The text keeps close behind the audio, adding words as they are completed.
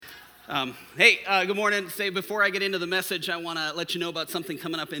Good morning. Before I get into the message, I want to let you know about something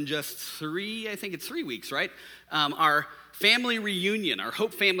coming up in just 3 weeks, right? Our family reunion, our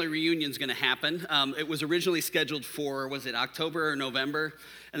Hope family reunion is going to happen. It was originally scheduled for, was it October or November?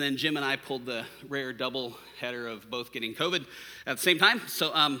 And then Jim and I pulled the rare double header of both getting COVID at the same time.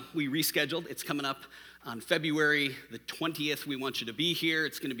 So we rescheduled. It's coming up on February the 20th. We want you to be here.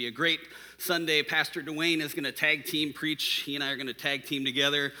 It's going to be a great Sunday. Pastor Dwayne is going to tag team preach. He and I are going to tag team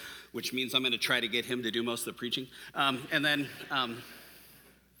together, which means I'm going to try to get him to do most of the preaching. And then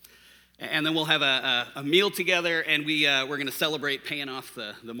we'll have a meal together, and we're going to celebrate paying off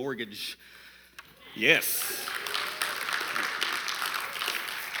the mortgage. Yes.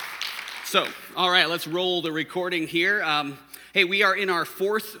 So, all right, let's roll the recording here. We are in our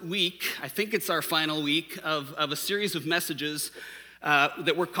fourth week. I think it's our final week of a series of messages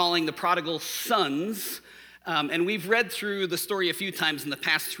that we're calling the Prodigal Sons. And we've read through the story a few times in the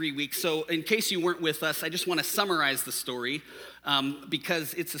past 3 weeks. So in case you weren't with us, I just want to summarize the story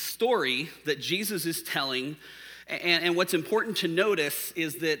because it's a story that Jesus is telling. And what's important to notice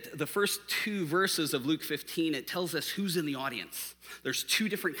is that the first two verses of Luke 15, it tells us who's in the audience. There's two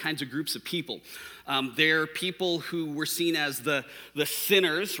different kinds of groups of people. There are people who were seen as the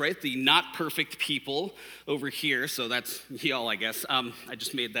sinners, right? The not perfect people over here. So that's y'all, I guess. I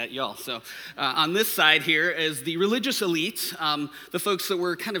just made that y'all. So on this side here is the religious elite, the folks that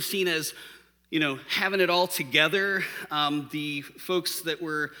were kind of seen as, having it all together, the folks that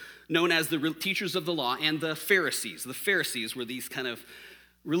were known as the teachers of the law, and the Pharisees. The Pharisees were these kind of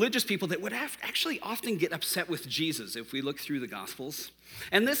religious people that would actually often get upset with Jesus if we look through the Gospels.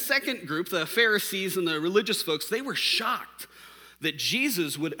 And this second group, the Pharisees and the religious folks, they were shocked that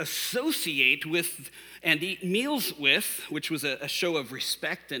Jesus would associate with and eat meals with, which was a show of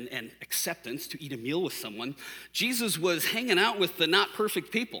respect and acceptance to eat a meal with someone. Jesus was hanging out with the not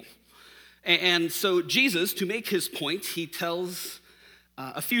perfect people. And so Jesus, to make his point, he tells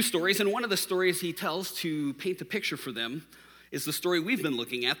a few stories, and one of the stories he tells to paint a picture for them is the story we've been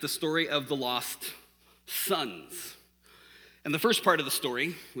looking at, the story of the lost sons. And the first part of the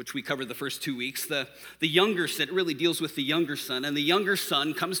story, which we covered the first 2 weeks, the younger son, it really deals with the younger son, and the younger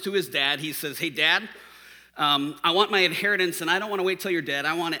son comes to his dad. He says, "Hey, Dad, I want my inheritance, and I don't want to wait till you're dead.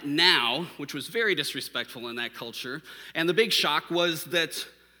 I want it now," which was very disrespectful in that culture. And the big shock was that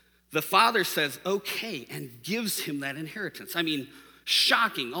the father says, "Okay," and gives him that inheritance. I mean,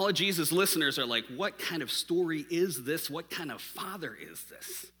 shocking. All of Jesus' listeners are like, what kind of story is this? What kind of father is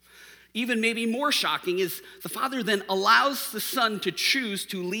this? Even maybe more shocking is the father then allows the son to choose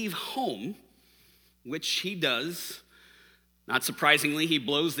to leave home, which he does. Not surprisingly, he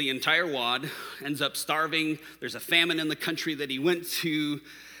blows the entire wad, ends up starving. There's a famine in the country that he went to.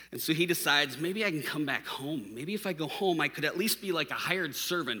 And so he decides, maybe I can come back home. Maybe if I go home, I could at least be like a hired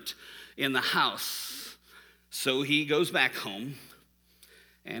servant in the house. So he goes back home.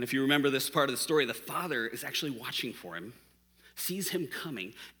 And if you remember this part of the story, the father is actually watching for him, sees him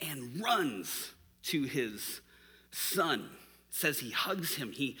coming, and runs to his son. It says he hugs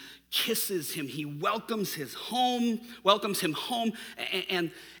him, he kisses him, he welcomes him home,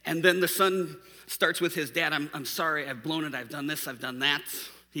 and then the son starts with his dad, I'm sorry, I've blown it, I've done this, I've done that.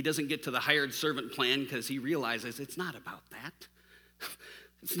 He doesn't get to the hired servant plan because he realizes it's not about that.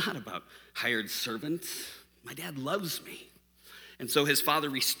 It's not about hired servants. My dad loves me. And so his father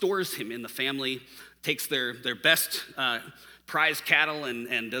restores him in the family, takes their best prize cattle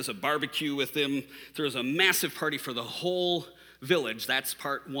and does a barbecue with them, throws a massive party for the whole village. That's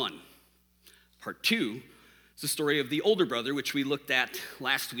part one. Part two is the story of the older brother, which we looked at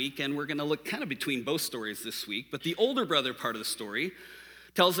last week, and we're going to look kind of between both stories this week. But the older brother part of the story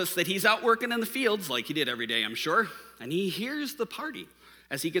tells us that he's out working in the fields like he did every day, I'm sure, and he hears the party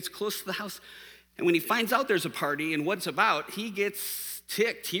as he gets close to the house. And when he finds out there's a party and what it's about, he gets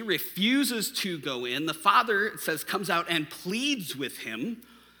ticked. He refuses to go in. The father, it says, comes out and pleads with him.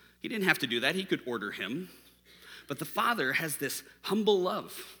 He didn't have to do that. He could order him. But the father has this humble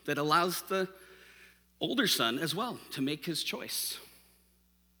love that allows the older son as well to make his choice.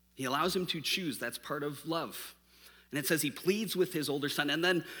 He allows him to choose. That's part of love. And it says he pleads with his older son. And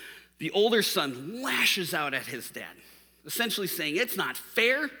then the older son lashes out at his dad, essentially saying, it's not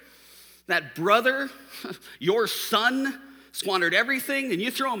fair. That brother, your son, squandered everything, and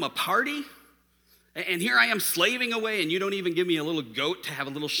you throw him a party, and here I am slaving away, and you don't even give me a little goat to have a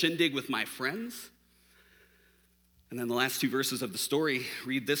little shindig with my friends. And then the last two verses of the story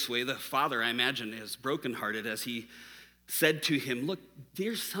read this way. The father, I imagine, is brokenhearted as he said to him, look,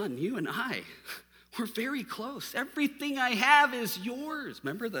 dear son, you and I, we're very close. Everything I have is yours.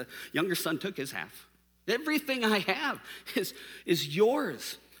 Remember, the younger son took his half. Everything I have is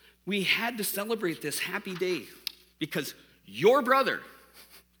yours. we had to celebrate this happy day because your brother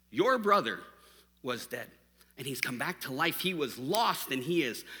was dead. And he's come back to life. He was lost and he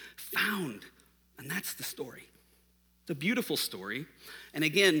is found. And that's the story. It's a beautiful story. And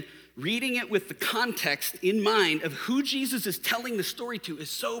again, reading it with the context in mind of who Jesus is telling the story to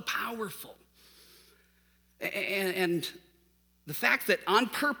is so powerful. And the fact that on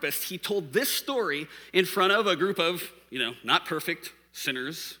purpose he told this story in front of a group of, not perfect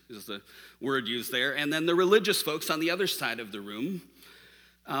sinners is the word used there, and then the religious folks on the other side of the room.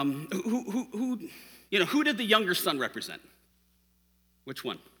 Who did the younger son represent? Which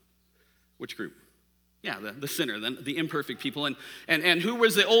one? Which group? Yeah, the sinner, the imperfect people. And who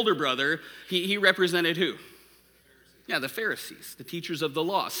was the older brother? He represented who? Yeah, the Pharisees, the teachers of the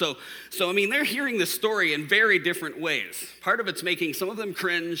law. So they're hearing this story in very different ways. Part of it's making some of them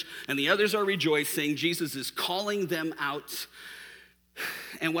cringe, and the others are rejoicing. Jesus is calling them out.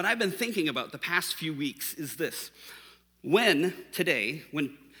 And what I've been thinking about the past few weeks is this. When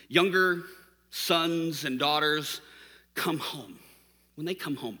younger sons and daughters come home, when they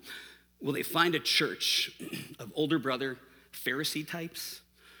come home, will they find a church of older brother Pharisee types?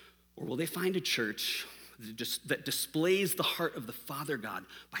 Or will they find a church that displays the heart of the Father God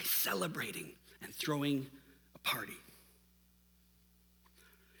by celebrating and throwing a party?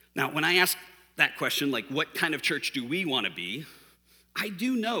 Now, when I ask that question, like what kind of church do we want to be? I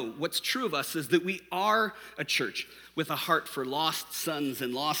do know what's true of us is that we are a church with a heart for lost sons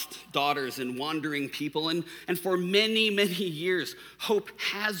and lost daughters and wandering people. And for many, many years, Hope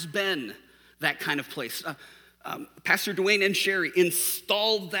has been that kind of place. Pastor Dwayne and Sherry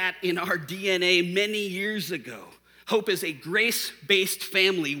installed that in our DNA many years ago. Hope is a grace-based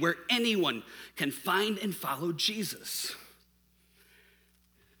family where anyone can find and follow Jesus.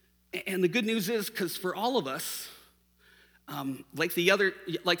 And the good news is, because for all of us, like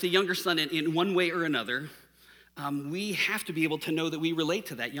the younger son in one way or another, we have to be able to know that we relate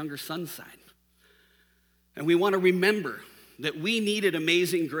to that younger son side. And we want to remember that we needed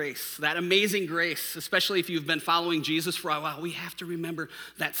amazing grace. That amazing grace, especially if you've been following Jesus for a while, we have to remember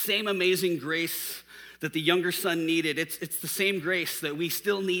that same amazing grace that the younger son needed. It's the same grace that we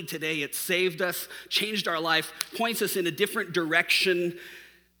still need today. It saved us, changed our life, points us in a different direction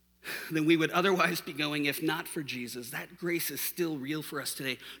than we would otherwise be going if not for Jesus. That grace is still real for us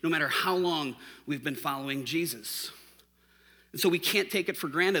today, no matter how long we've been following Jesus. And so we can't take it for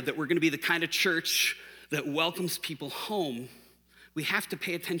granted that we're going to be the kind of church that welcomes people home. We have to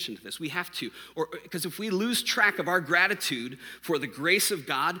pay attention to this. We have to. Because if we lose track of our gratitude for the grace of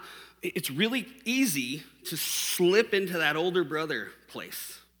God, it's really easy to slip into that older brother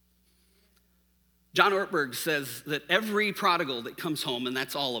place. John Ortberg says that every prodigal that comes home, and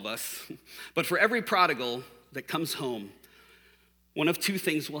that's all of us, but for every prodigal that comes home, one of two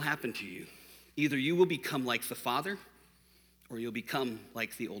things will happen to you. Either you will become like the father, or you'll become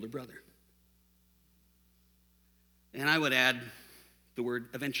like the older brother. And I would add the word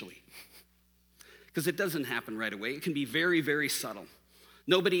eventually, because it doesn't happen right away. It can be very, very subtle.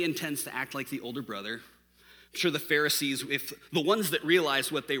 Nobody intends to act like the older brother. I'm sure the Pharisees, if the ones that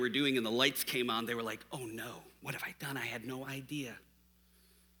realized what they were doing and the lights came on, they were like, oh no, what have I done? I had no idea.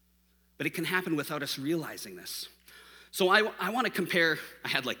 But it can happen without us realizing this. So I want to compare, I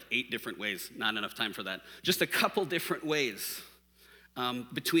had like 8 different ways, not enough time for that, just a couple different ways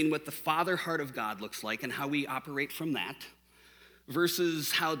between what the father heart of God looks like and how we operate from that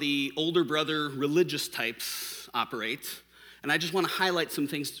versus how the older brother religious types operate. And I just want to highlight some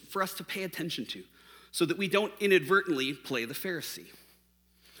things for us to pay attention to so that we don't inadvertently play the Pharisee.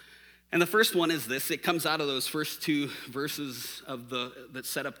 And the first one is this. It comes out of those first 2 verses that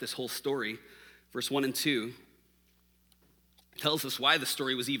set up this whole story. Verse 1 and 2 tells us why the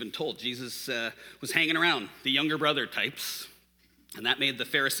story was even told. Jesus was hanging around the younger brother types, and that made the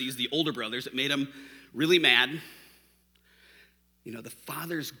Pharisees, the older brothers, it made them really mad. You know, the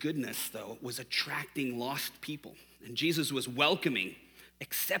Father's goodness, though, was attracting lost people. And Jesus was welcoming,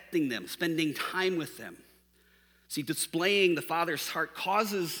 accepting them, spending time with them. See, displaying the Father's heart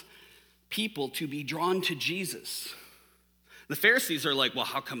causes people to be drawn to Jesus. The Pharisees are like, well,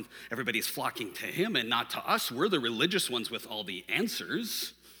 how come everybody's flocking to him and not to us? We're the religious ones with all the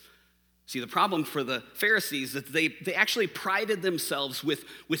answers. See, the problem for the Pharisees is that they actually prided themselves with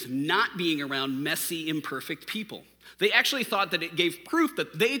not being around messy, imperfect people. They actually thought that it gave proof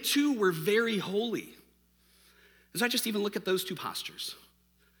that they too were very holy. So I just even look at those 2 postures.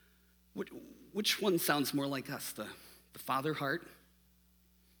 Which one sounds more like us? The father heart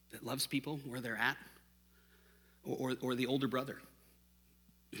that loves people where they're at? Or the older brother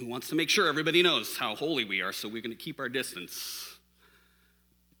who wants to make sure everybody knows how holy we are, so we're going to keep our distance?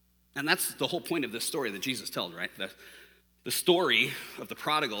 And that's the whole point of this story that Jesus told, right? The story of the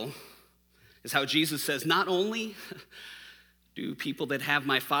prodigal is how Jesus says, not only do people that have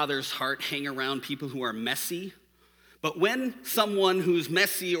my Father's heart hang around people who are messy, but when someone who's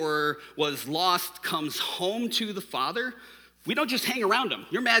messy or was lost comes home to the Father, we don't just hang around them.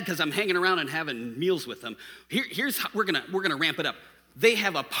 You're mad because I'm hanging around and having meals with them. Here's how we're gonna ramp it up. They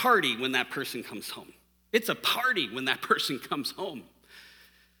have a party when that person comes home. It's a party when that person comes home,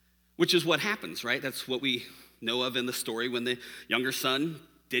 which is what happens, right? That's what we know of in the story when the younger son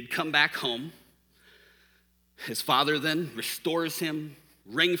did come back home. His father then restores him,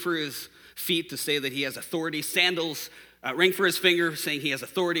 ring for his feet to say that he has authority, sandals, ring for his finger saying he has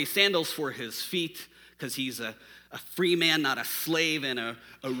authority, sandals for his feet because he's a free man, not a slave, and a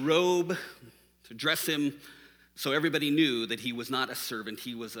robe to dress him so everybody knew that he was not a servant,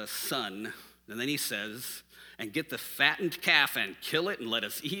 he was a son. And then he says, and get the fattened calf and kill it and let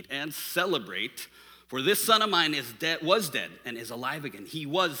us eat and celebrate. For this son of mine was dead and is alive again. He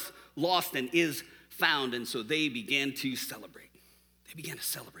was lost and is found. And so they began to celebrate. They began to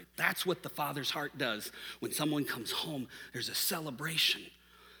celebrate. That's what the Father's heart does. When someone comes home, there's a celebration.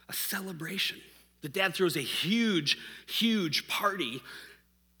 A celebration. The dad throws a huge, huge party.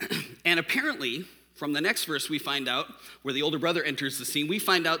 And apparently, from the next verse we find out, where the older brother enters the scene, we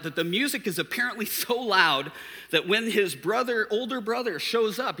find out that the music is apparently so loud that when his older brother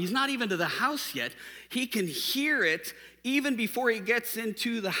shows up, he's not even to the house yet, he can hear it even before he gets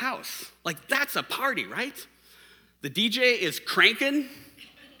into the house. Like, that's a party, right? The DJ is cranking.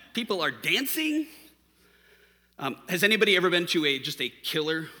 People are dancing. Has anybody ever been to just a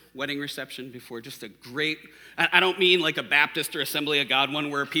killer wedding reception before? Just a great, I don't mean like a Baptist or Assembly of God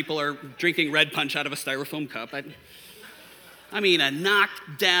one where people are drinking red punch out of a styrofoam cup. I mean a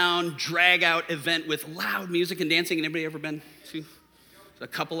knockdown, drag-out event with loud music and dancing. Anybody ever been to? A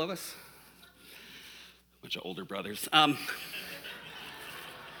couple of us? A bunch of older brothers.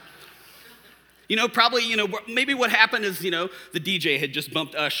 Maybe what happened is, the DJ had just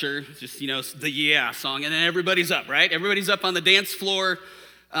bumped Usher, the Yeah song, and then everybody's up, right? Everybody's up on the dance floor.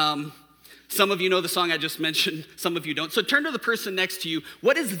 Some of you know the song I just mentioned, some of you don't. So turn to the person next to you.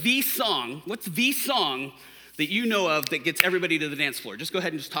 What's the song that you know of that gets everybody to the dance floor? Just go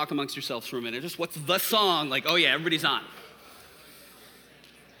ahead and just talk amongst yourselves for a minute. Just what's the song? Like, oh yeah, everybody's on.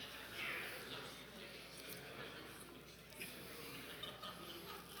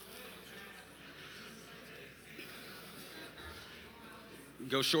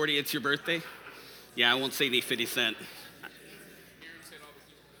 Go Shorty, it's your birthday? Yeah, I won't say any 50 Cent.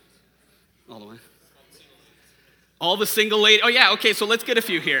 All the way. All the single ladies. Oh yeah, okay, so let's get a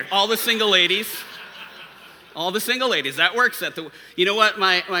few here. All the single ladies. All the single ladies. That works. You know what?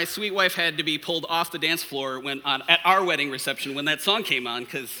 My sweet wife had to be pulled off the dance floor at our wedding reception when that song came on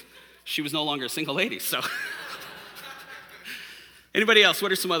because she was no longer a single lady. So, anybody else?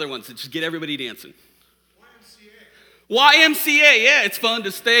 What are some other ones that just get everybody dancing? YMCA, yeah, it's fun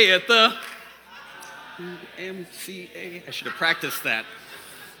to stay at the YMCA. I should have practiced that.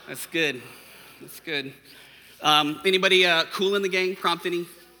 That's good. Anybody cool in the gang? Prompt any?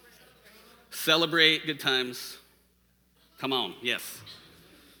 Celebrate, good times. Come on, yes.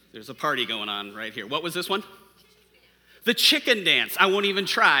 There's a party going on right here. What was this one? The chicken dance. I won't even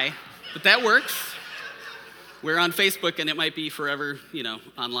try, but that works. We're on Facebook and it might be forever,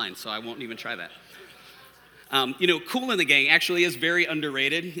 online, so I won't even try that. Cool in the Gang actually is very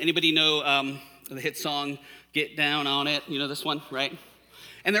underrated. Anybody know the hit song, Get Down on It? You know this one, right?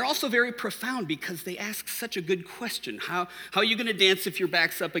 And they're also very profound because they ask such a good question. How are you going to dance if your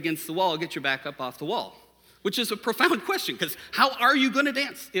back's up against the wall? Get your back up off the wall. Which is a profound question because how are you going to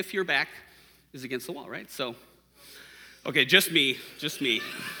dance if your back is against the wall, right? So, okay, just me.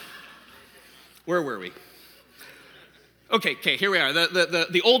 Where were we? Okay, here we are.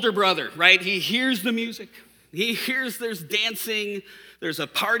 The older brother, right? He hears the music. He hears there's dancing, there's a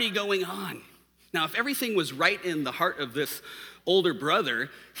party going on. Now, if everything was right in the heart of this older brother,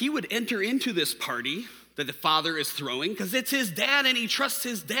 he would enter into this party that the father is throwing because it's his dad and he trusts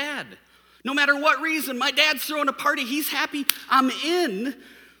his dad. No matter what reason, my dad's throwing a party, he's happy, I'm in,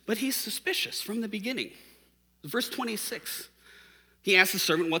 but he's suspicious from the beginning. Verse 26, he asks the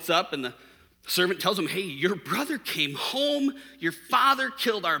servant, what's up? And the servant tells him, hey, your brother came home, your father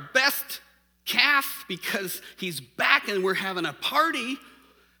killed our best calf because he's back and we're having a party.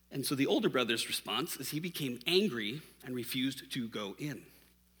 And so the older brother's response is he became angry and refused to go in.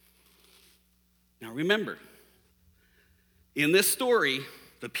 Now remember, in this story,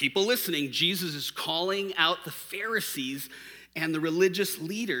 the people listening, Jesus is calling out the Pharisees and the religious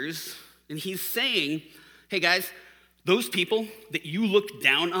leaders, and he's saying, hey guys, those people that you look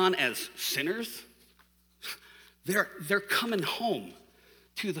down on as sinners, they're coming home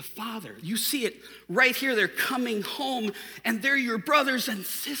to the Father. You see it right here. They're coming home, and they're your brothers and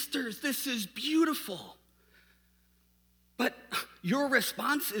sisters. This is beautiful. But your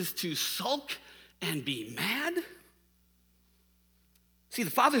response is to sulk and be mad? See,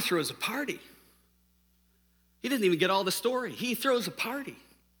 the Father throws a party. He didn't even get all the story. He throws a party.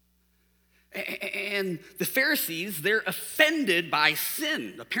 And the Pharisees, they're offended by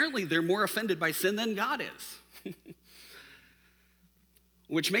sin. Apparently, they're more offended by sin than God is.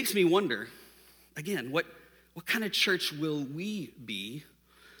 Which makes me wonder, again, what kind of church will we be?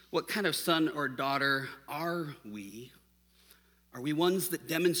 What kind of son or daughter are we? Are we ones that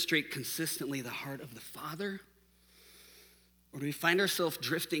demonstrate consistently the heart of the Father? Or do we find ourselves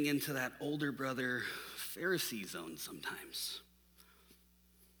drifting into that older brother Pharisee zone sometimes?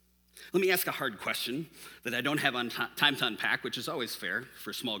 Let me ask a hard question that I don't have on time to unpack, which is always fair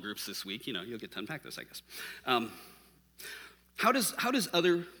for small groups this week. You know, you'll get to unpack this, I guess. How does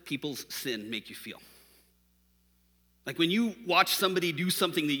other people's sin make you feel? Like when you watch somebody do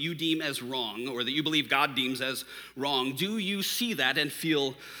something that you deem as wrong or that you believe God deems as wrong, do you see that and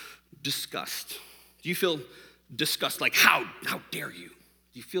feel disgust? Do you feel disgust like, how dare you?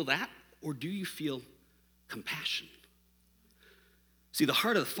 Do you feel that? Or do you feel compassion? See, the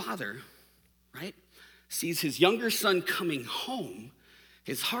heart of the Father, right, sees his younger son coming home.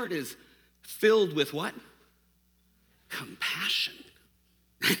 His heart is filled with what? Compassion.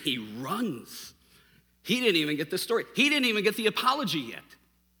 And he runs. He didn't even get the story. He didn't even get the apology yet.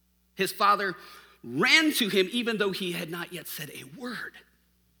 His father ran to him even though he had not yet said a word.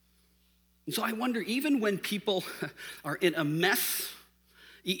 And so I wonder, even when people are in a mess,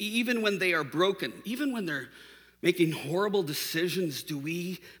 even when they are broken, even when they're making horrible decisions, do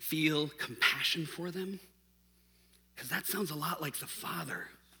we feel compassion for them? Because that sounds a lot like the Father.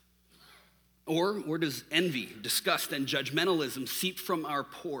 Or does envy, disgust, and judgmentalism seep from our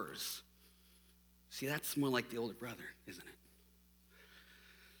pores? See, that's more like the older brother, isn't it?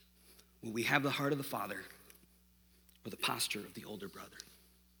 Will we have the heart of the Father or the posture of the older brother?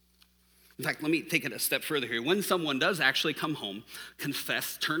 In fact, let me take it a step further here. When someone does actually come home,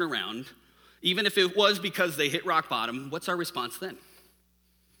 confess, turn around, even if it was because they hit rock bottom, what's our response then?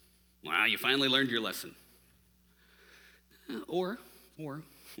 Wow, you finally learned your lesson. Or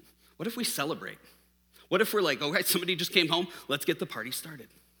what if we celebrate? What if we're like, all right, somebody just came home, let's get the party started.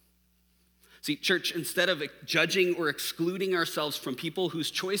 See, church, instead of judging or excluding ourselves from people whose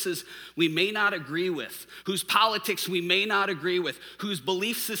choices we may not agree with, whose politics we may not agree with, whose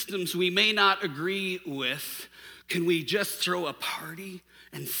belief systems we may not agree with, can we just throw a party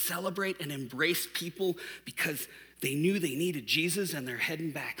and celebrate and embrace people because they knew they needed Jesus and they're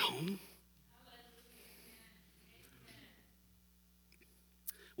heading back home?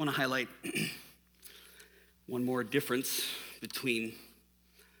 I want to highlight one more difference between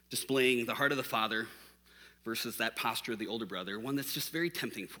displaying the heart of the Father versus that posture of the older brother, one that's just very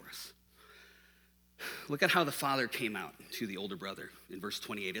tempting for us. Look at how the Father came out to the older brother in verse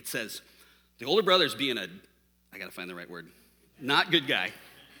 28. It says, the older brother's being I got to find the right word, not good guy.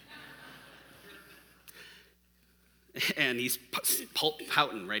 And he's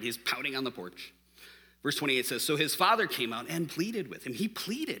pouting, right? He's pouting on the porch. Verse 28 says, so his father came out and pleaded with him. He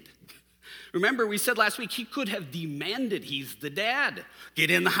pleaded. Remember, we said last week he could have demanded, he's the dad.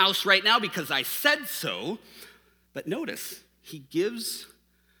 Get in the house right now because I said so. But notice, he gives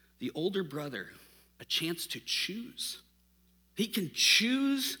the older brother a chance to choose. He can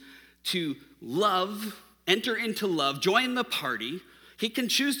choose to love, enter into love, join the party. He can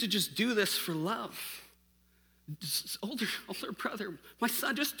choose to just do this for love. Older brother, my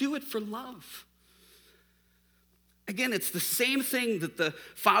son, just do it for love. Again, it's the same thing that the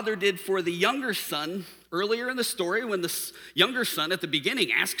father did for the younger son earlier in the story when the younger son at the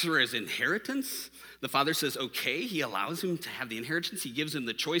beginning asks for his inheritance. The father says, okay, he allows him to have the inheritance. He gives him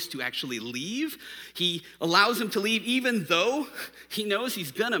the choice to actually leave. He allows him to leave even though he knows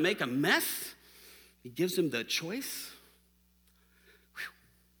he's going to make a mess. He gives him the choice. Whew.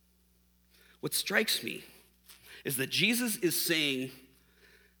 What strikes me is that Jesus is saying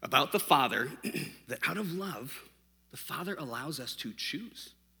about the Father that out of love, the Father allows us to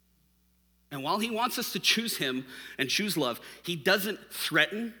choose. And while he wants us to choose him and choose love, he doesn't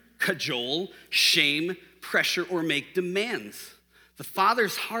threaten, cajole, shame, pressure, or make demands. The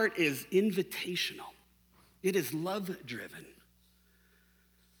Father's heart is invitational. It is love-driven.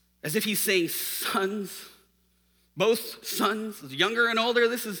 As if he's saying, sons, both sons, younger and older,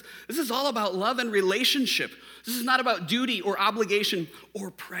 this is all about love and relationship. This is not about duty or obligation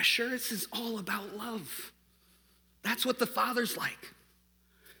or pressure. This is all about love. That's what the Father's like,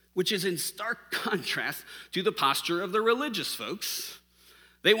 which is in stark contrast to the posture of the religious folks.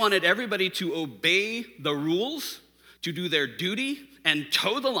 They wanted everybody to obey the rules, to do their duty, and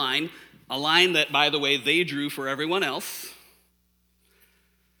toe the line, a line that, by the way, they drew for everyone else.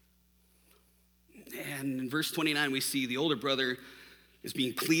 And in verse 29, we see the older brother is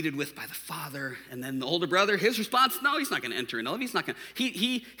being pleaded with by the father, and then the older brother, his response, no, he's not going to enter in. He's not going to.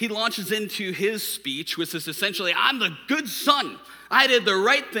 He launches into his speech, which is essentially, I'm the good son. I did the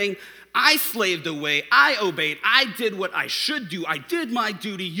right thing. I slaved away. I obeyed. I did what I should do. I did my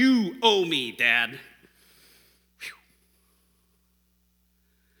duty. You owe me, Dad. Whew.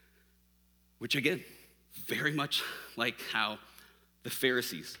 Which again, very much like how the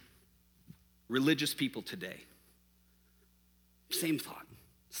Pharisees, religious people today, same thought,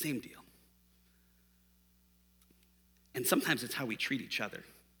 same deal. And sometimes it's how we treat each other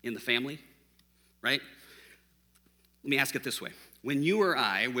in the family, right? Let me ask it this way. When you or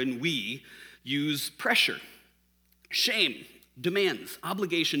I, when we use pressure, shame, demands,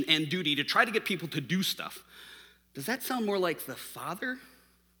 obligation, and duty to try to get people to do stuff, does that sound more like the father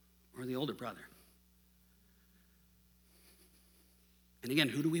or the older brother? And again,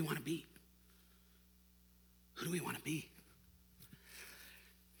 who do we want to be? Who do we want to be?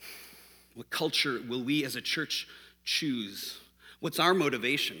 What culture will we as a church choose? What's our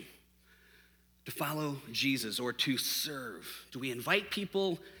motivation? To follow Jesus or to serve? Do we invite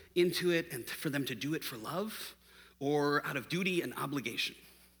people into it and for them to do it for love or out of duty and obligation?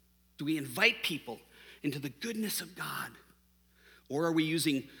 Do we invite people into the goodness of God? Or are we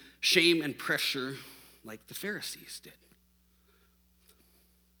using shame and pressure like the Pharisees did?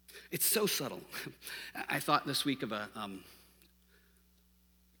 It's so subtle. I thought this week of a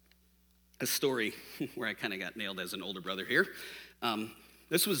story where I kind of got nailed as an older brother here.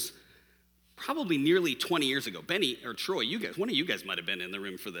 This was probably nearly 20 years ago. Benny or Troy, one of you guys might have been in the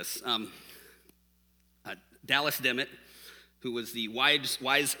room for this. Dallas Demmett, who was the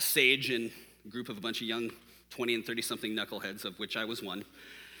wise sage in a group of a bunch of young 20 and 30-something knuckleheads, of which I was one.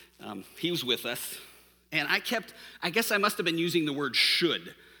 He was with us. And I guess I must have been using the word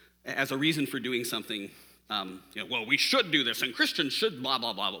should as a reason for doing something. Well, we should do this, and Christians should blah,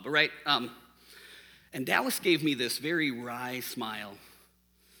 blah, blah, blah, right? And Dallas gave me this very wry smile,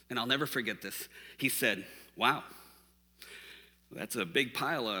 and I'll never forget this. He said, wow, that's a big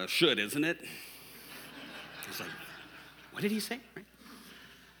pile of should, isn't it? I was like, what did he say? Right?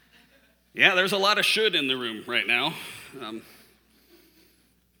 Yeah, there's a lot of should in the room right now. And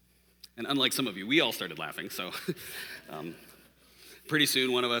unlike some of you, we all started laughing, so pretty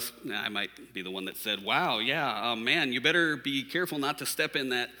soon one of us, I might be the one that said, wow, yeah, man, you better be careful not to step in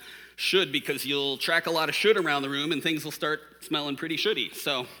that should because you'll track a lot of should around the room and things will start smelling pretty shouldy.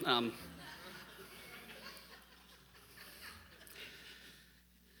 So,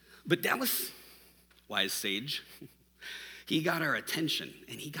 but Dallas, wise sage, he got our attention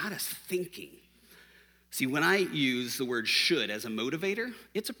and he got us thinking. See, when I use the word should as a motivator,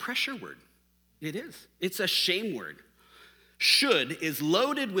 it's a pressure word. It is. It's a shame word. Should is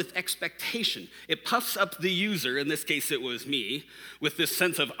loaded with expectation. It puffs up the user, in this case it was me, with this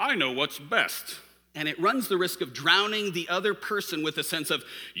sense of, I know what's best. And it runs the risk of drowning the other person with a sense of,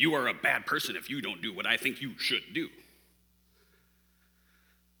 you are a bad person if you don't do what I think you should do.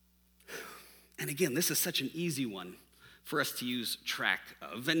 And again, this is such an easy one for us to use track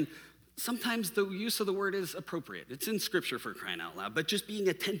of. And sometimes the use of the word is appropriate. It's in Scripture, for crying out loud. But just being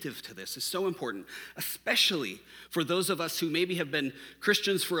attentive to this is so important, especially for those of us who maybe have been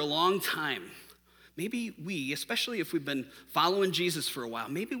Christians for a long time. Maybe we, especially if we've been following Jesus for a while,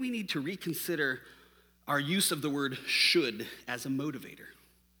 maybe we need to reconsider our use of the word should as a motivator.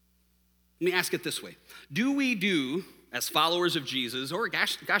 Let me ask it this way. Do we do, as followers of Jesus, or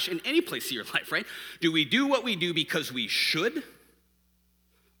gosh, in any place of your life, right? Do we do what we do because we should?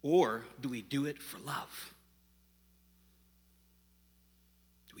 Or do we do it for love?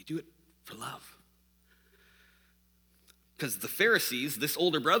 Do we do it for love? Because the Pharisees, this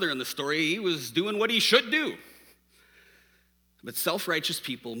older brother in the story, he was doing what he should do. But self-righteous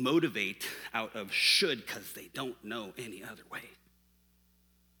people motivate out of should because they don't know any other way.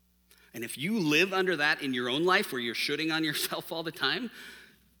 And if you live under that in your own life where you're shoulding on yourself all the time,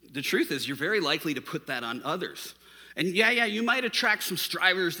 the truth is you're very likely to put that on others. And yeah, you might attract some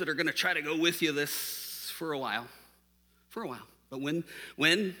strivers that are going to try to go with you this for a while. But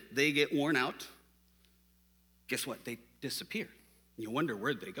when they get worn out, guess what? They disappear. You wonder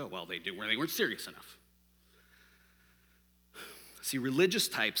where'd they go? Well, they weren't serious enough. See, religious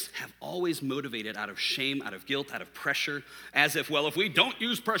types have always motivated out of shame, out of guilt, out of pressure, as if, well, if we don't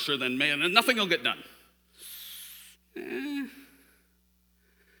use pressure, then man, nothing will get done.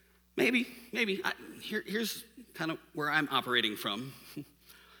 Maybe. Here's kind of where I'm operating from.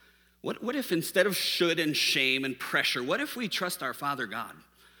 What if instead of should and shame and pressure, what if we trust our Father God?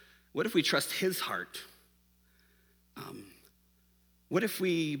 What if we trust his heart? What if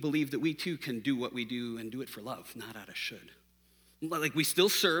we believe that we too can do what we do and do it for love, not out of should? Like we still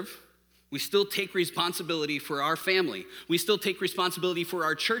serve, we still take responsibility for our family, we still take responsibility for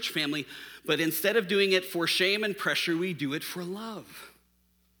our church family, but instead of doing it for shame and pressure, we do it for love.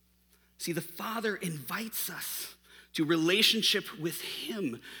 See, the Father invites us to relationship with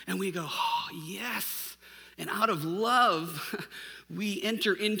him, and we go, oh, yes. And out of love, we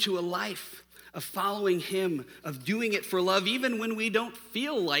enter into a life of following him, of doing it for love, even when we don't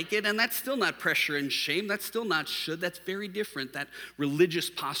feel like it. And that's still not pressure and shame. That's still not should. That's very different, that religious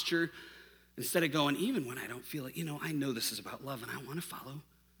posture. Instead of going, even when I don't feel it, I know this is about love, and I want to follow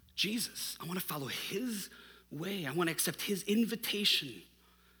Jesus. I want to follow his way. I want to accept his invitation.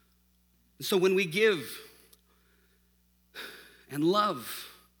 And so when we give and love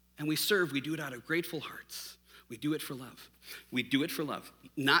and we serve, we do it out of grateful hearts. We do it for love. We do it for love.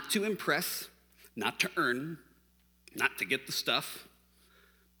 Not to impress, not to earn, not to get the stuff.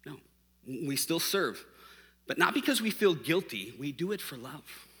 No, we still serve. But not because we feel guilty, we do it for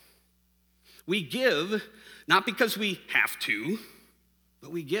love. We give not because we have to,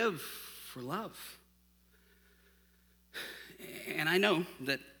 but we give for love. And I know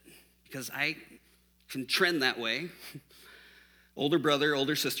that because I can trend that way, older brother,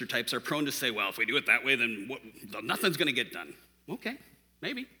 older sister types are prone to say, well, if we do it that way, then nothing's going to get done. Okay,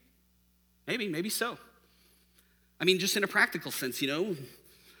 maybe so. I mean, just in a practical sense,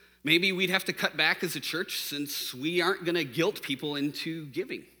 maybe we'd have to cut back as a church since we aren't going to guilt people into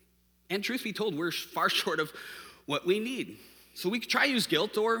giving. And truth be told, we're far short of what we need. So we could try use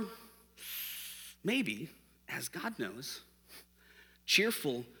guilt, or maybe, as God knows,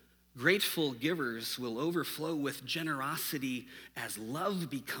 cheerful, grateful givers will overflow with generosity as love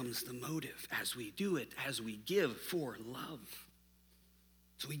becomes the motive, as we do it, as we give for love.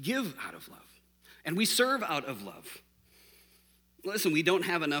 So we give out of love, and we serve out of love. Listen, we don't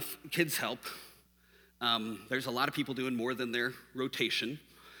have enough kids' help. There's a lot of people doing more than their rotation,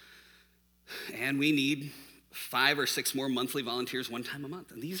 and we need 5 or 6 more monthly volunteers one time a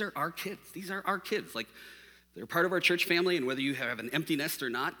month. And these are our kids. Like, they're part of our church family, and whether you have an empty nest or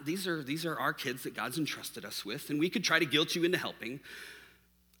not, these are our kids that God's entrusted us with. And we could try to guilt you into helping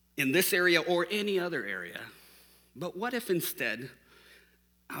in this area or any other area. But what if instead,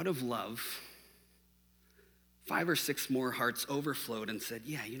 out of love, 5 or 6 more hearts overflowed and said,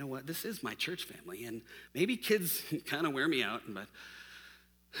 yeah, you know what, this is my church family. And maybe kids kind of wear me out, but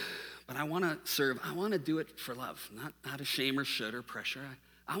I want to serve. I want to do it for love, not out of shame or should or pressure.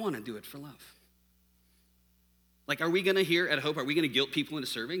 I want to do it for love. Like, are we going to here at Hope, are we going to guilt people into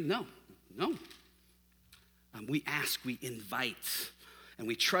serving? No. We ask, we invite, and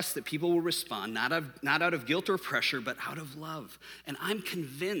we trust that people will respond, not out of guilt or pressure, but out of love. And I'm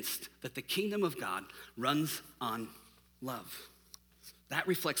convinced that the kingdom of God runs on love. That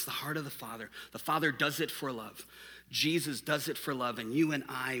reflects the heart of the Father. The Father does it for love. Jesus does it for love, and you and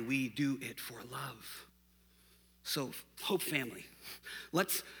I, we do it for love. So, Hope family,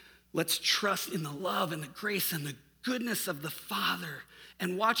 let's trust in the love and the grace and the goodness of the Father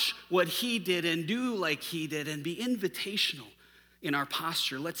and watch what he did and do like he did and be invitational in our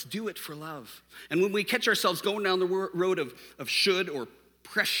posture. Let's do it for love. And when we catch ourselves going down the road of should or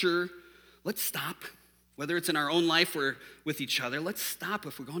pressure, let's stop. Whether it's in our own life or with each other, let's stop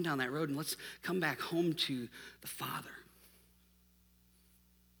if we're going down that road and let's come back home to the Father.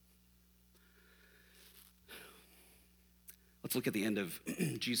 Let's look at the end of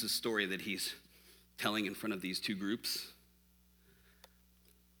Jesus' story that he's telling in front of these 2 groups.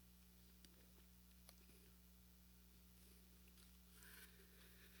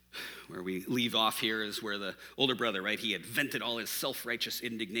 Where we leave off here is where the older brother, right, he had vented all his self-righteous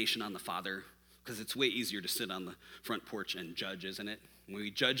indignation on the Father, because it's way easier to sit on the front porch and judge, isn't it? When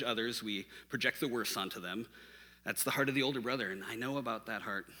we judge others, we project the worst onto them. That's the heart of the older brother, and I know about that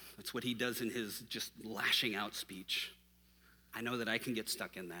heart. That's what he does in his just lashing out speech. I know that I can get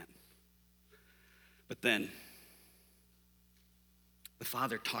stuck in that. But then, the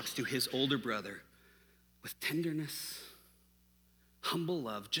Father talks to his older brother with tenderness, humble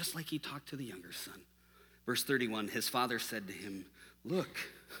love, just like he talked to the younger son. Verse 31, his father said to him, look,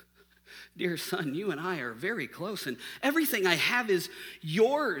 dear son, you and I are very close, and everything I have is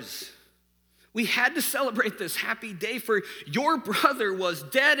yours. We had to celebrate this happy day, for your brother was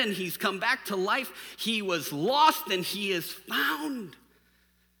dead and he's come back to life. He was lost and he is found.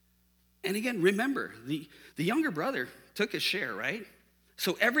 And again, remember, the younger brother took his share, right?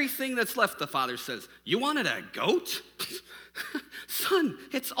 So everything that's left, the father says, you wanted a goat? Son,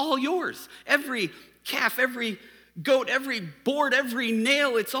 it's all yours. Every calf, every goat, every board, every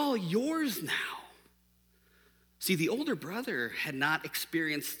nail, it's all yours now. See, the older brother had not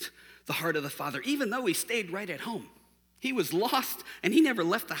experienced the heart of the father, even though he stayed right at home. He was lost, and he never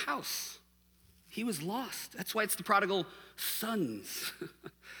left the house. He was lost. That's why it's the prodigal sons.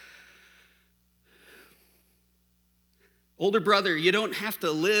 Older brother, you don't have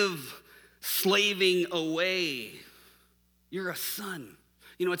to live slaving away. You're a son.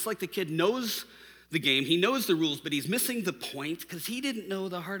 You know, it's like the kid knows the game, he knows the rules, but he's missing the point because he didn't know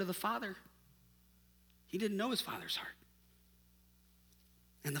the heart of the father. He didn't know his father's heart.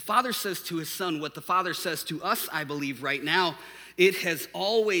 And the father says to his son what the father says to us, I believe, right now. It has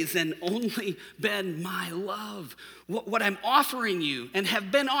always and only been my love. What I'm offering you and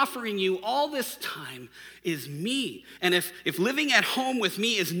have been offering you all this time is me. And if living at home with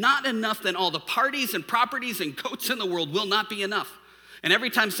me is not enough, then all the parties and properties and goats in the world will not be enough. And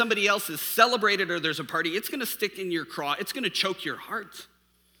every time somebody else is celebrated or there's a party, it's going to stick in your craw. It's going to choke your heart.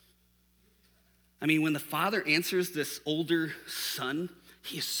 I mean, when the father answers this older son,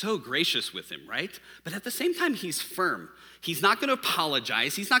 he is so gracious with him, right? But at the same time, he's firm. He's not going to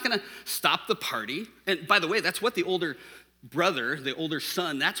apologize. He's not going to stop the party. And by the way, that's what the older brother, the older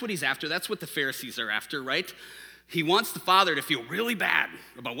son, that's what he's after. That's what the Pharisees are after, right? He wants the father to feel really bad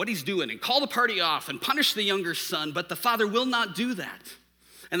about what he's doing and call the party off and punish the younger son, but the father will not do that.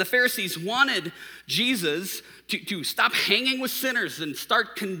 And the Pharisees wanted Jesus to stop hanging with sinners and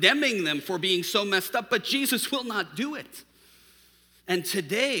start condemning them for being so messed up, but Jesus will not do it. And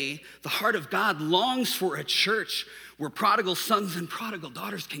today, the heart of God longs for a church where prodigal sons and prodigal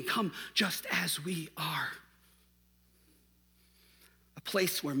daughters can come just as we are. A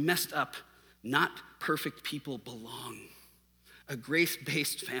place where messed up, not perfect people belong. A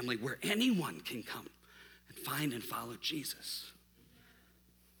grace-based family where anyone can come and find and follow Jesus.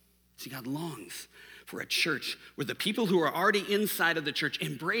 See, God longs for a church where the people who are already inside of the church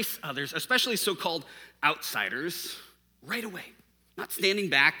embrace others, especially so-called outsiders, right away. Not standing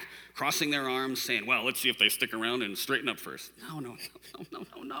back, crossing their arms, saying, well, let's see if they stick around and straighten up first. No.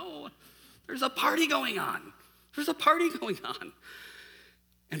 There's a party going on. There's a party going on.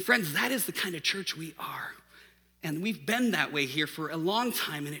 And friends, that is the kind of church we are. And we've been that way here for a long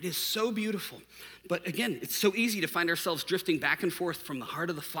time, and it is so beautiful. But again, it's so easy to find ourselves drifting back and forth from the heart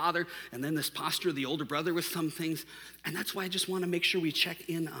of the father and then this posture of the older brother with some things. And that's why I just want to make sure we check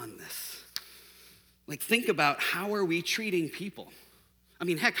in on this. Like, think about, how are we treating people? I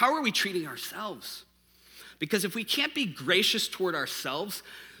mean, heck, how are we treating ourselves? Because if we can't be gracious toward ourselves,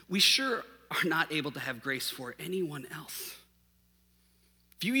 we sure are not able to have grace for anyone else.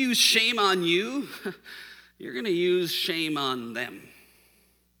 If you use shame on you, you're going to use shame on them.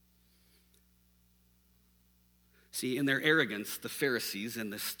 See, in their arrogance, the Pharisees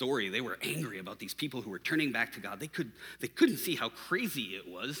in this story, they were angry about these people who were turning back to God. They couldn't see how crazy it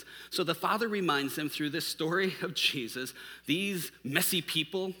was. So the Father reminds them through this story of Jesus, these messy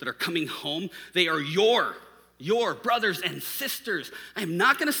people that are coming home, they are your brothers and sisters. I am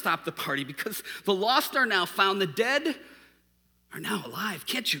not going to stop the party because the lost are now found. The dead are now alive.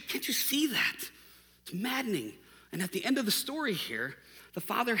 Can't you see that? It's maddening. And at the end of the story here, the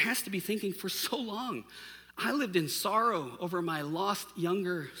father has to be thinking, for so long, I lived in sorrow over my lost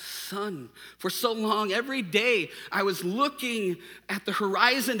younger son. For so long, every day, I was looking at the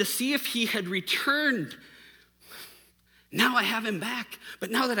horizon to see if he had returned. Now I have him back. But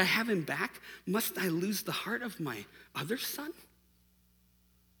now that I have him back, must I lose the heart of my other son?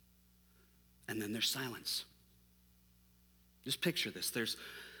 And then there's silence. Just picture this. There's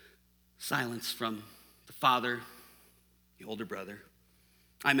silence from the father, the older brother.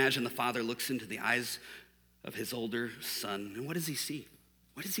 I imagine the father looks into the eyes of his older son, and what does he see?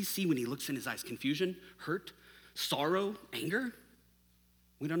 What does he see when he looks in his eyes? Confusion, hurt, sorrow, anger?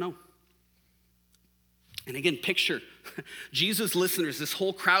 We don't know. And again, picture Jesus' listeners, this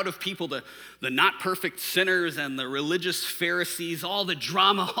whole crowd of people, the not perfect sinners and the religious Pharisees, all the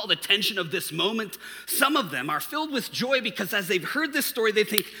drama, all the tension of this moment. Some of them are filled with joy because as they've heard this story, they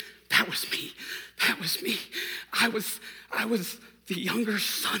think, that was me. I was the younger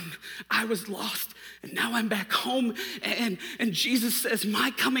son. I was lost, and now I'm back home. And Jesus says,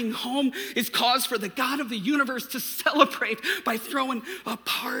 my coming home is cause for the God of the universe to celebrate by throwing a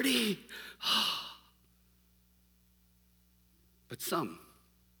party. But some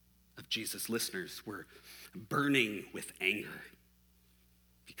of Jesus' listeners were burning with anger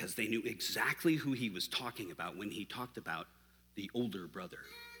because they knew exactly who he was talking about when he talked about the older brother.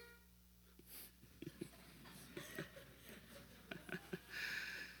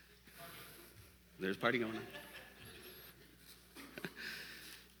 There's a party going on.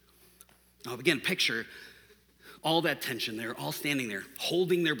 Now, again, picture all that tension. They're all standing there,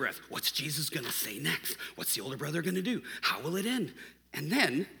 holding their breath. What's Jesus going to say next? What's the older brother going to do? How will it end? And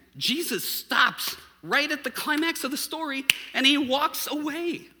then Jesus stops right at the climax of the story, and he walks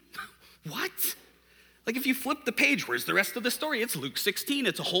away. What? Like if you flip the page, where's the rest of the story? It's Luke 16.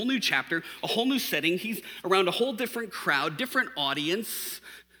 It's a whole new chapter, a whole new setting. He's around a whole different crowd, different audience.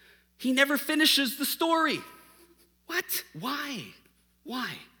 He never finishes the story. What? Why? Why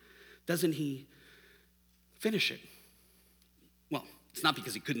doesn't he finish it? Well, it's not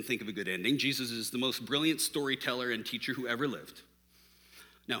because he couldn't think of a good ending. Jesus is the most brilliant storyteller and teacher who ever lived.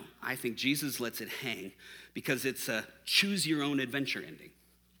 No, I think Jesus lets it hang because it's a choose your own adventure ending.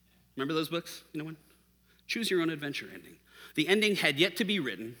 Remember those books? You know what? Choose your own adventure ending. The ending had yet to be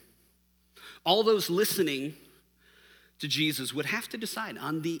written. All those listening to Jesus would have to decide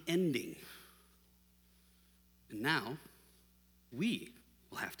on the ending. And now, we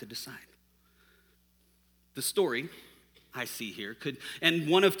will have to decide. The story I see here could end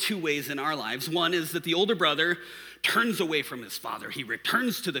one of two ways in our lives. One is that the older brother turns away from his father. He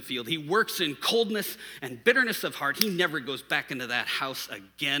returns to the field. He works in coldness and bitterness of heart. He never goes back into that house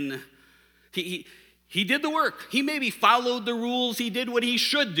again. He did the work. He maybe followed the rules. He did what he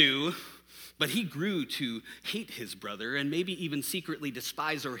should do, but he grew to hate his brother and maybe even secretly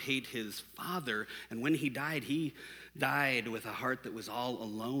despise or hate his father. And when he died with a heart that was all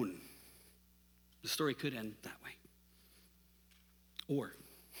alone. The story could end that way.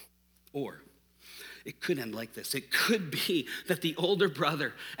 Or it could end like this. It could be that the older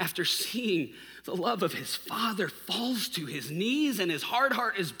brother, after seeing the love of his father, falls to his knees and his hard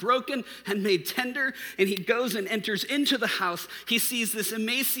heart is broken and made tender, and he goes and enters into the house. He sees this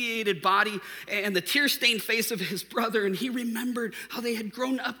emaciated body and the tear-stained face of his brother, and he remembered how they had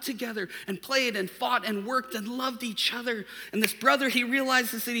grown up together and played and fought and worked and loved each other. And this brother, he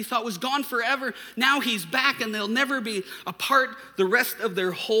realizes that he thought was gone forever. Now he's back, and they'll never be apart the rest of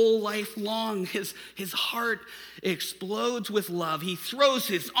their whole life long. His heart explodes with love. He throws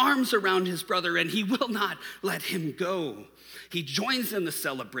his arms around his brother, and he will not let him go. He joins in the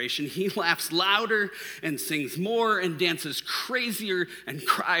celebration. He laughs louder and sings more and dances crazier and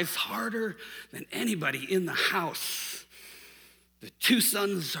cries harder than anybody in the house. The two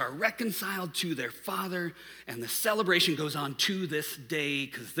sons are reconciled to their father, and the celebration goes on to this day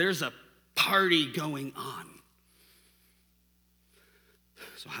because there's a party going on.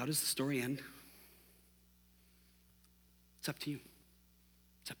 So how does the story end? It's up to you.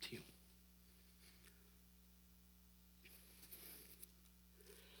 It's up to you.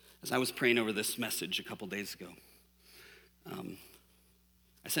 As I was praying over this message a couple days ago,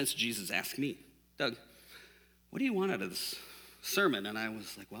 I sensed Jesus ask me, Doug, what do you want out of this sermon? And I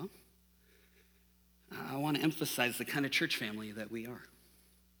was like, well, I want to emphasize the kind of church family that we are.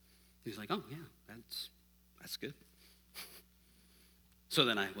 He's like, oh, yeah, that's good. So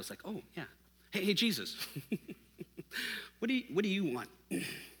then I was like, oh, yeah. Hey, Jesus, what do you want?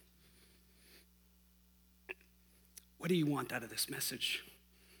 What do you want out of this message?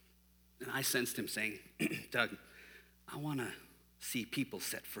 And I sensed him saying, Doug, I want to see people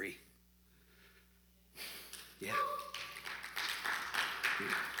set free. Yeah.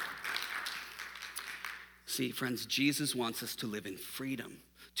 See, friends, Jesus wants us to live in freedom,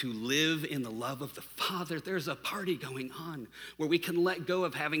 to live in the love of the Father. There's a party going on where we can let go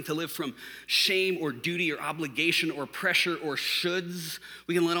of having to live from shame or duty or obligation or pressure or shoulds.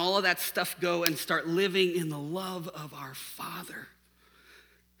 We can let all of that stuff go and start living in the love of our Father.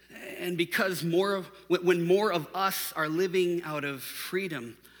 And because when more of us are living out of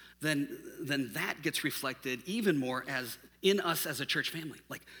freedom, then that gets reflected even more as in us as a church family.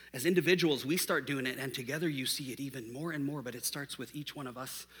 Like as individuals, we start doing it, and together you see it even more and more, but it starts with each one of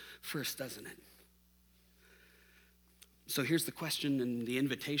us first, doesn't it? So here's the question and the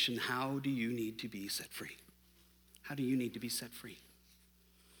invitation. How do you need to be set free? How do you need to be set free?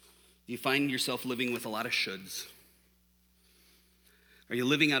 Do you find yourself living with a lot of shoulds? Are you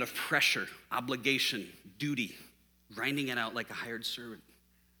living out of pressure, obligation, duty, grinding it out like a hired servant?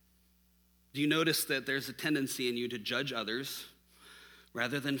 Do you notice that there's a tendency in you to judge others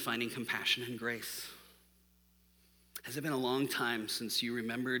rather than finding compassion and grace? Has it been a long time since you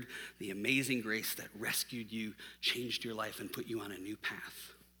remembered the amazing grace that rescued you, changed your life, and put you on a new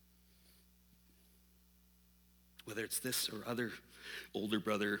path? Whether it's this or other older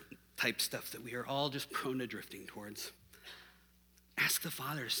brother type stuff that we are all just prone to drifting towards. Ask the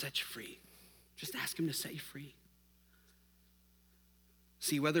Father to set you free. Just ask him to set you free.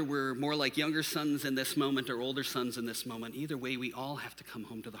 See, whether we're more like younger sons in this moment or older sons in this moment, either way, we all have to come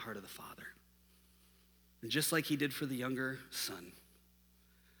home to the heart of the Father. And just like he did for the younger son,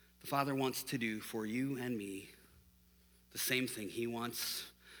 the Father wants to do for you and me the same thing. He wants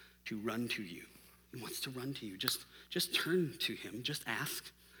to run to you. He wants to run to you. Just turn to him. Just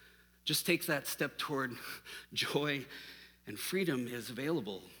ask. Just take that step toward joy, and freedom is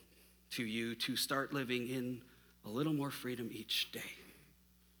available to you to start living in a little more freedom each day.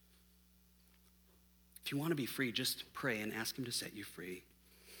 If you want to be free, just pray and ask him to set you free.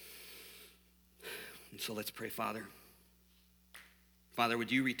 And so let's pray. Father,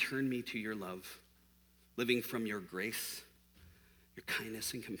 would you return me to your love, living from your grace, your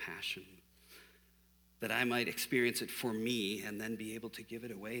kindness and compassion, that I might experience it for me and then be able to give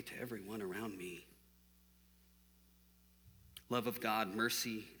it away to everyone around me. Love of God,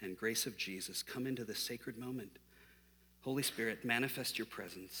 mercy, and grace of Jesus, come into this sacred moment. Holy Spirit, manifest your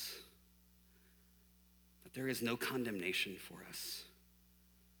presence, that there is no condemnation for us.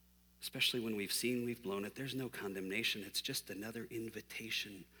 Especially when we've blown it, there's no condemnation. It's just another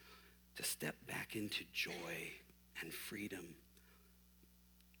invitation to step back into joy and freedom.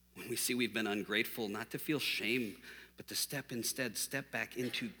 When we see we've been ungrateful, not to feel shame, but to step back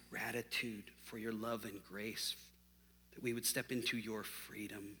into gratitude for your love and grace, that we would step into your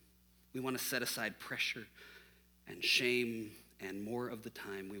freedom. We want to set aside pressure and shame, and more of the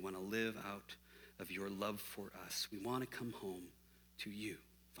time, we want to live out of your love for us. We want to come home to you,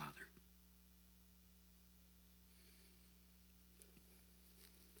 Father.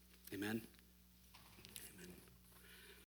 Amen.